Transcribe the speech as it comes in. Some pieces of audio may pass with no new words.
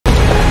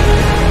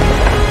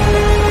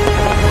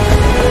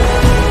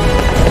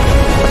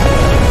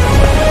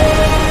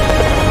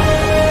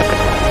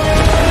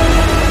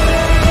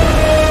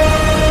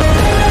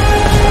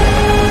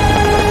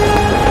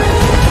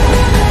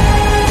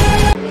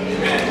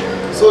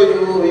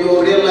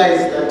you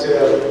realize that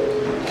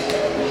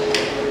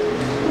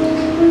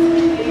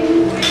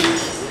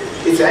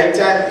it's high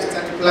time to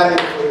start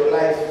planning for your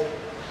life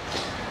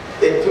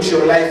and put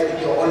your life in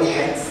your own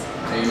hands.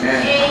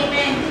 Amen.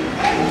 Amen.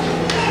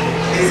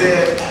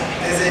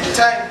 There's a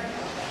time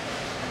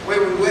where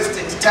we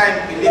wasted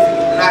time believing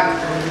in luck,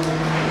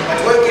 but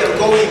where we are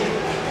going,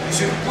 you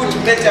should put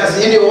matters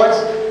in your what?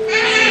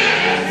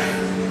 Amen.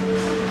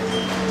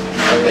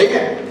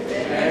 Amen.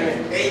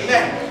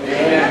 Amen.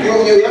 You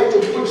have to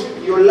put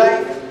your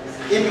life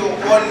in your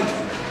own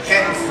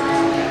hands.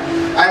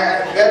 I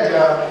heard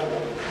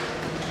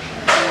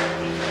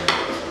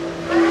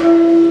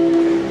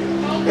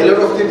a lot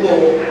of people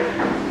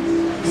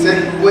say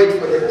wait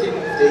for the theme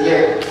of the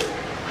year.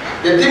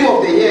 The theme of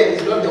the year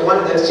is not the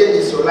one that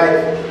changes your life.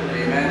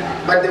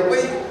 Amen. But the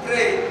way you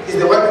pray is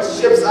the one that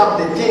shapes up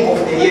the theme of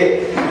the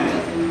year.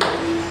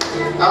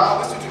 Are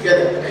we still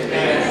together?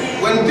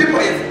 Amen. When people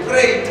have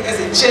prayed as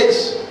a church,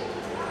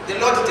 the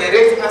Lord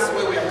directs us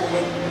where we are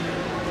going.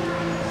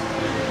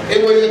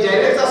 And when He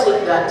directs us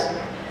like that,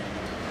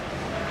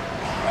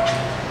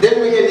 then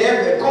we can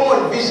have a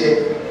common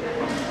vision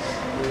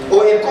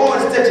or a common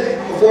statement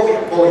of where we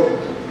are going.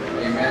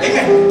 Amen.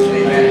 Amen.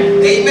 Amen.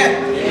 Amen.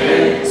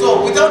 Amen.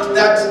 So without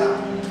that,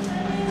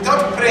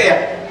 without prayer,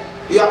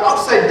 you are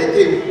outside the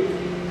theme.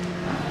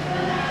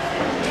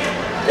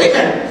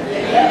 Amen.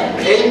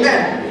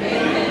 Amen.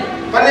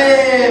 Pane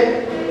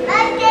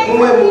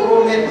mumwe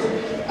murume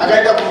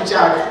akaenda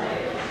kumuchato.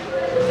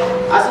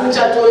 Asi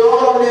muchato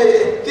une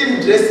theme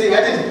dressing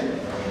atiti.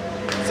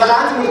 Saka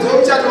anti mudzi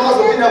wemuchato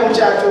wakazopinda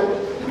muchato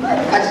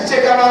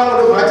achicheka vamwe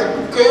ndobva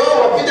kweyo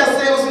wapinda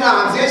sei usina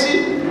hanzi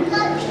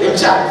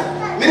yemuchato.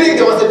 Meaning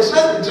there was a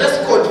dress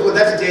code for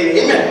that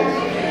day. Amen.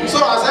 So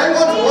as I go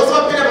to what's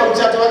wapinda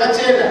pamuchato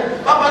vakachenda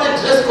papane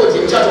dress code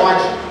yemuchato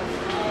wacho.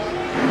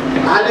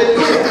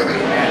 Hallelujah.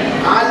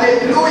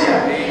 Hallelujah.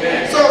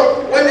 So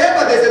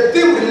whenever there's a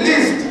theme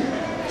released,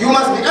 you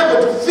must be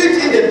able to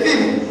fit in the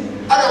theme.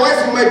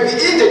 Otherwise you might be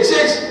in the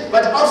church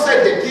but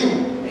outside the theme.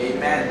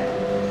 Amen.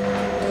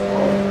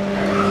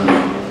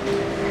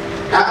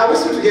 Are we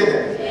still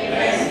together?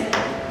 Amen.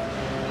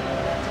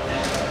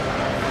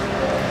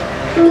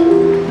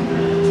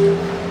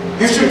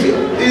 You should,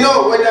 you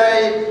know, when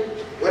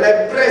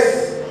I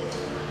press,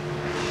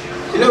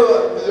 you know,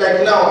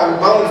 like now I'm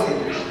bouncing.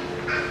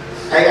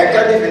 I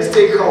can't even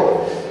stay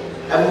calm.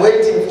 I'm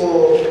waiting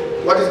for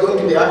what is going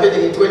to be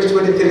happening in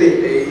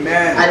 2023.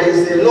 Amen. And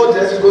there's a lot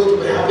that is going to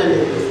be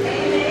happening.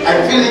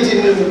 I feel it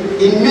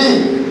in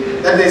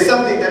me that there's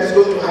something that is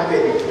going to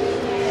happen.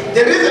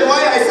 The reason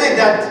why I say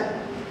that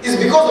is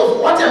because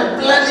of what I'm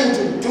planning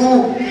to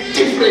do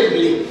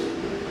differently.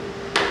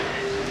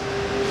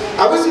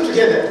 Are we still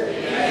together?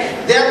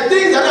 Yes. There are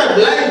things that I've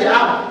lined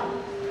up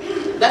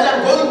that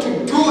I'm going to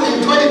do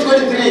in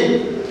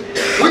 2023,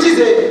 which is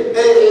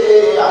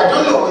I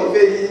don't know, a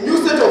new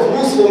set of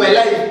rules for my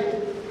life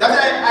that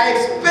I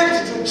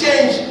expect to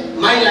change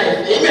my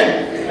life. Amen.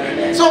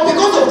 Amen. So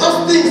because of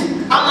those things,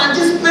 I'm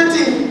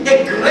anticipating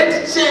a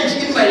great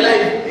change in my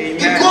life. Amen.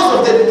 Because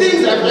of the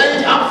things I've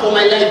lined up for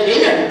my life.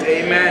 Amen.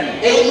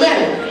 Amen.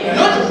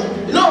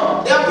 Amen.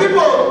 No, there are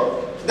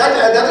people that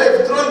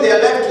have thrown their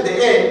life to the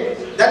air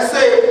that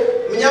say,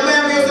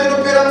 Amen.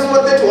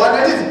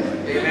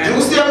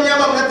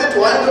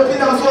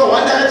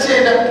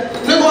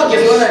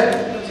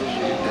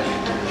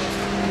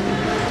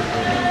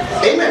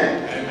 Amen.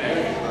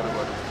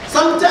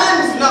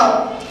 Sometimes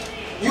now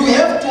you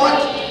have to what?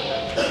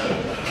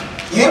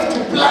 You have to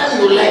plan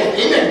your life.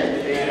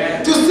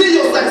 Amen. To see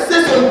your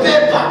success on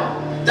paper.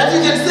 That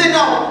you can say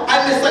now,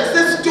 I'm a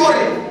success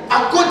story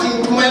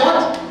according to my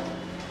what?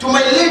 To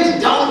my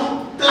laid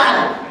down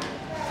plan.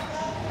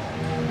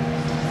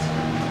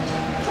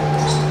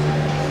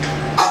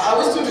 Are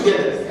we still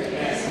together?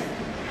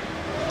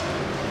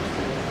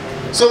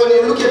 So when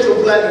you look at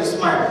your plan, you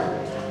smile.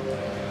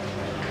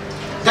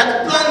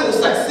 That plan will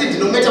succeed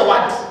no matter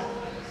what.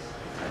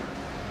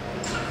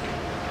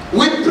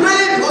 We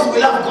pray because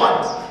we love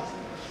God.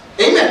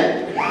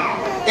 Amen.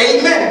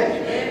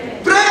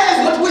 Amen. Prayer is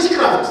not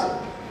witchcraft.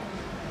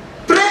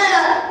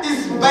 Prayer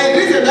is by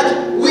reason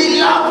that we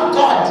love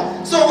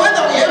God. So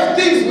whether we have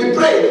things, we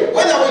pray.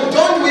 Whether we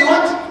don't, we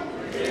what?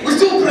 We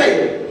still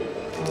pray.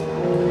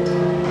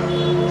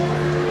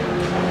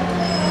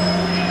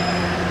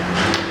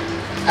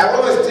 I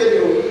always tell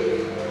you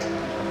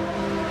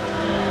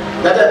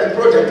that I'm a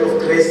product of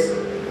grace.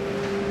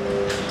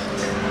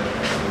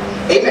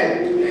 Amen.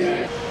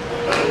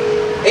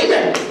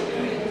 Amen.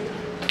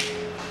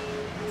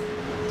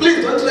 Please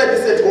don't try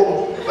this at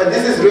home, but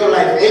this is real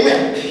life.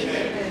 Amen.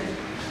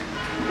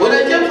 When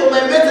I came for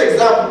my maths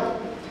exam,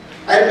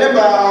 I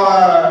remember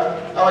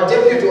our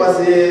deputy was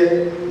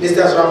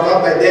Mr.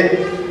 Swamba by then.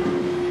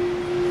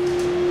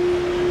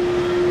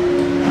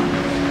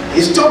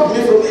 He stopped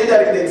me from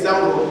entering the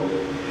exam room.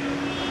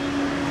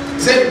 He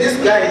said, this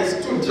guy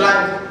is too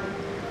drunk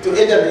to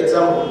enter the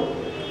exam room.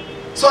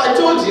 So I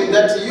told him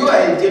that you are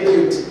a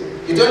deputy.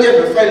 You don't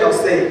have the final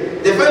say.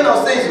 The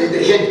final say is with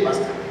the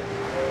headmaster.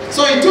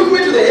 So he took me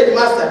to the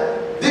headmaster.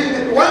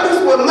 The one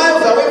who's were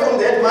miles away from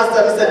the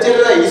headmaster, Mr.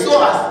 Taylor. He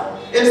saw us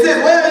and he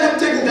said, where are you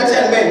taking that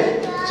young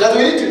man? That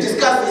we need to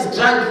discuss. He's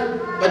drunk,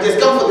 but he's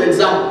come for the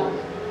exam.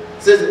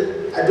 He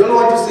says, I don't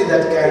want to see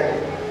that guy.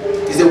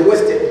 He's a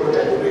wasted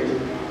product already.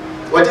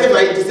 Whatever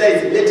he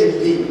decides, let him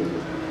be.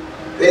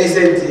 Then he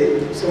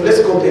said, so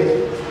let's go back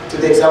to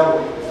the exam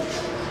room.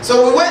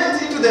 So we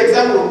went into the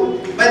exam room.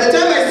 By the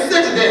time I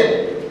sat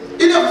there,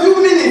 in a few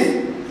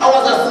minutes, I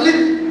was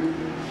asleep.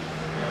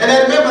 And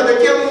I remember the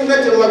came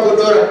met to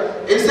Magodora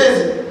and he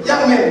says,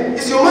 young man,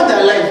 is your mother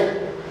alive?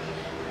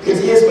 He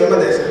said, yes, my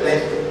mother is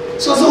alive.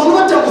 So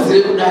what time was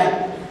they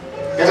die?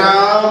 And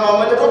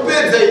my mother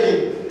prepared me.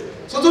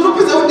 So to do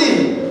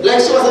like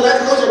she was a life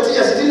coach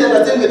teacher, she didn't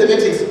understand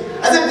mathematics.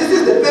 I said, this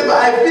is the paper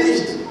I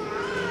finished.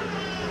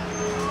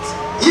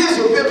 Here's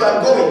your paper,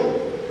 I'm going.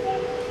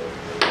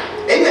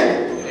 Amen.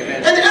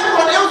 Amen. And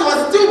everyone else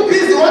was still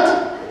busy what?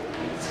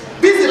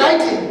 Busy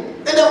writing.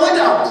 And I went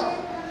out.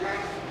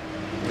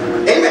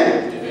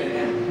 Amen.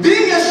 Amen.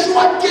 Being a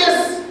short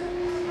case,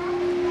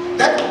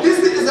 that this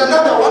is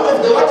another one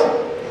of the what?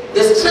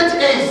 The straight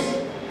A's.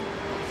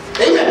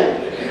 Amen.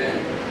 Amen.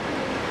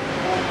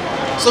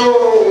 So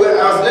I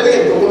was learning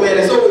in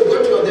Bogomere, so we go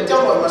to the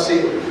town of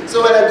Mashingo.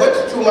 So when I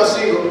got to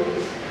Mashingo,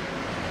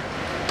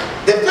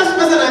 the first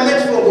person I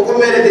met from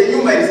Bogomere, they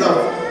knew my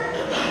result.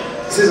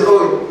 He says,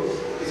 oh,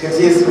 he says,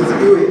 yes, what's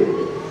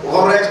doing?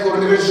 Alright,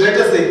 coordinator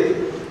say.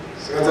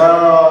 She goes,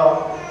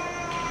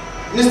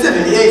 you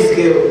 78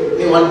 scale,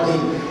 me 1B.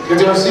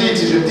 Because I'm sweet,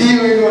 you should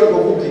deal with one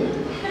for cooking.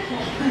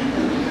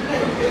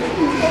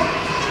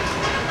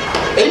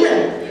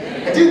 Amen.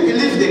 I didn't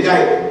believe the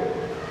guy.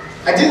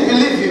 I didn't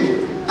believe him.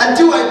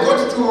 Until I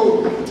got to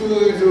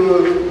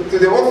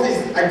the office,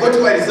 I got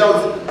my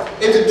results.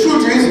 And true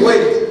to his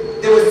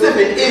word, there were 7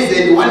 A's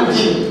and 1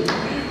 B.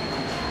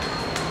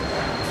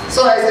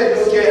 So I said,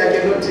 okay, I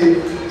cannot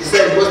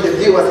decide because the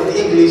B was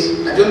in English.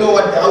 I don't know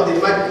how the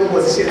mark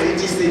composition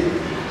etc.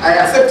 I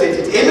accepted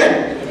it. Amen.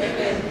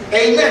 Amen.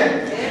 Amen.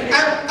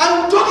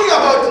 I'm talking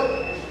about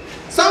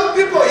some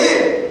people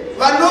here.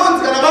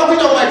 Vanons kana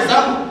vakuita mu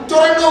exam.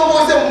 Tora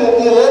domboze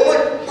muhomwe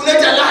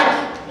unoita luck.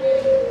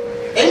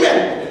 Amen.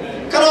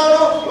 Kana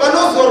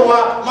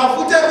vanozorwa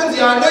mafuta ekunzi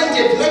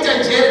anointed noita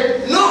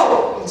njere.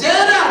 No,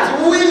 njere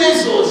atiuyi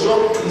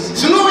nezvozvo.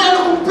 Zvinouya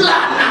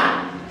nokuplana.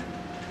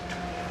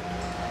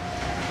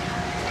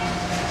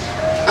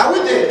 Are we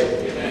there?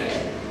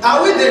 Amen.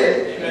 Are we there?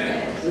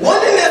 Amen.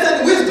 Holiness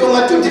and wisdom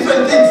are two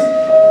different things.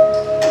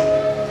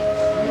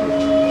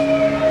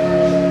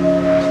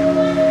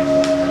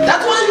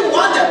 That's why you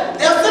wonder.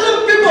 There are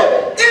certain people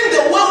in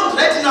the world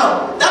right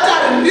now that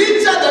are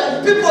richer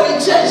than people in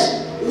church.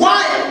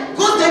 Why?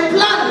 Because they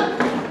plan.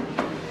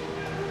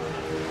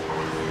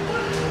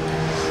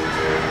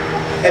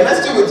 Am I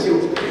still with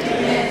you?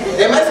 Yes.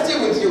 Am I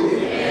still with you?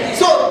 Yes.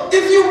 So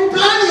if you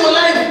plan your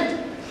life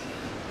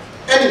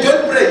and you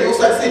don't pray, you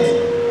succeed.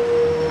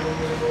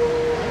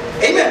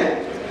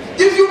 Amen.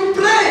 If you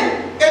pray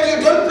and you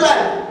don't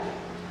plan,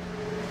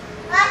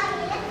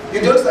 you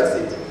don't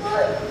succeed.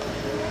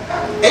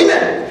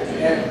 Amen.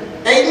 Amen.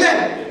 Amen.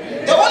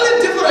 The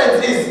only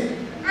difference is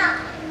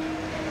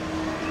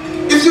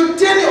if you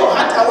turn your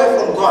heart away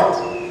from God,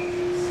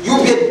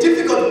 you'll be a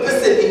difficult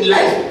person in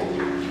life.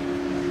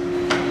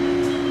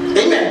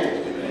 Amen.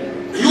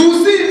 You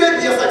will see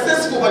maybe you're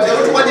successful, but you're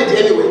not wanted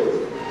anyway.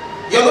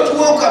 You're not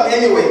welcome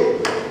anyway.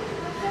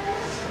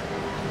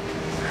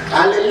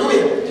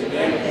 Hallelujah.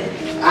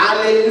 Amen.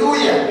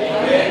 Hallelujah.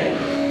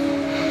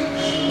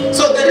 Amen.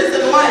 So the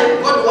reason why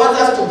God wants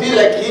us to be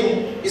like Him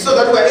is so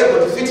that we are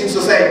able to fit in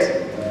society.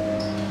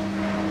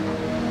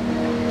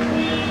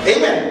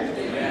 Amen.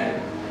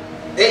 Amen.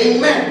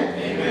 Amen.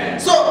 Amen.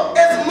 So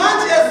as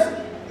much as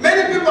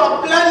many people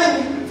are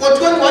planning for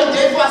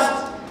 21-day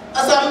fast,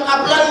 as some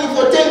are planning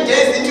for 10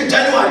 days into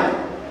January,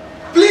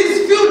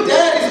 please feel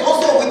there is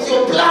also with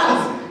your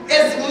plans.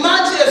 As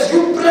much as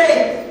you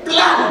pray,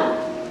 plan.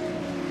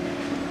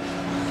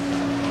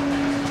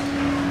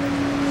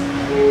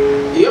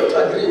 You have to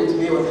agree with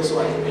me on this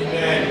one.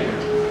 Amen.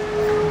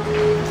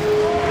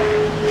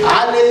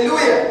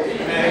 Hallelujah.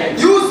 Amen.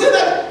 You see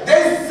that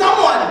there is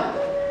someone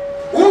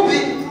who will be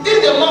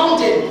in the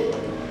mountain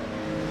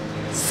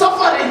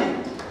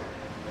suffering.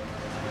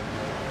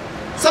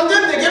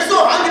 Sometimes they get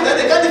so hungry that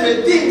they can't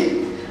even think.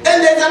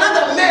 And there's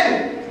another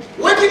man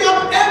waking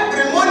up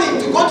every morning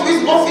to go to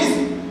his office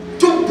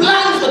to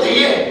plan for the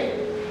year.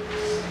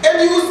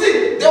 And you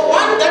see, the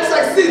one that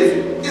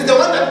succeeds is the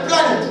one that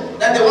planned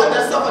than the one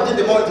that suffered in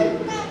the mountain.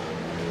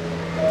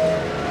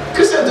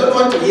 Christians don't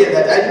want to hear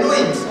that. I know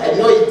it. I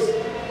know it.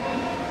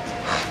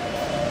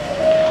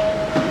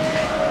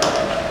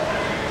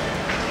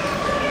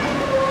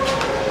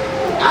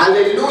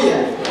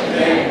 Hallelujah.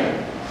 Amen.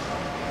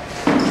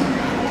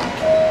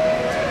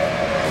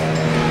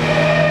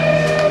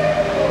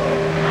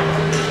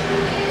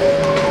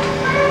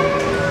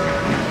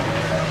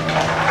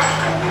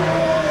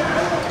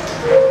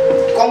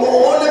 Kwa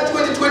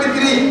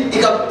 2023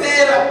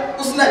 ikapera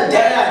usina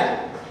diary.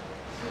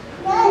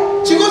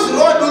 Chikozi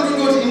road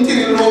don't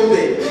interior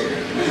rombe.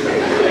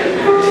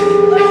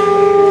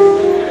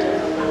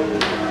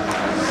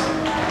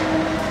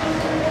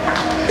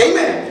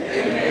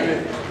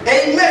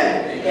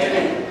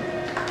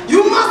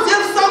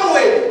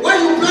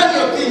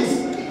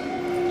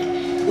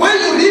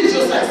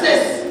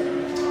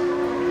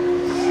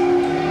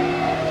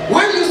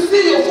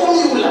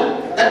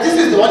 that this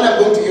is the one I'm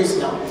going to use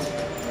now.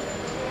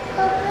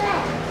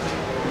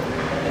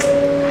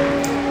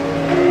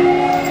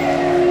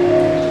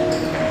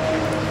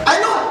 I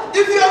know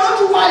if you are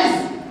not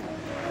wise,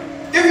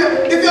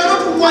 if you are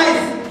not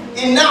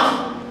wise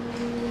enough,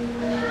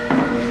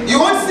 you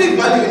won't see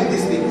value in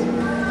this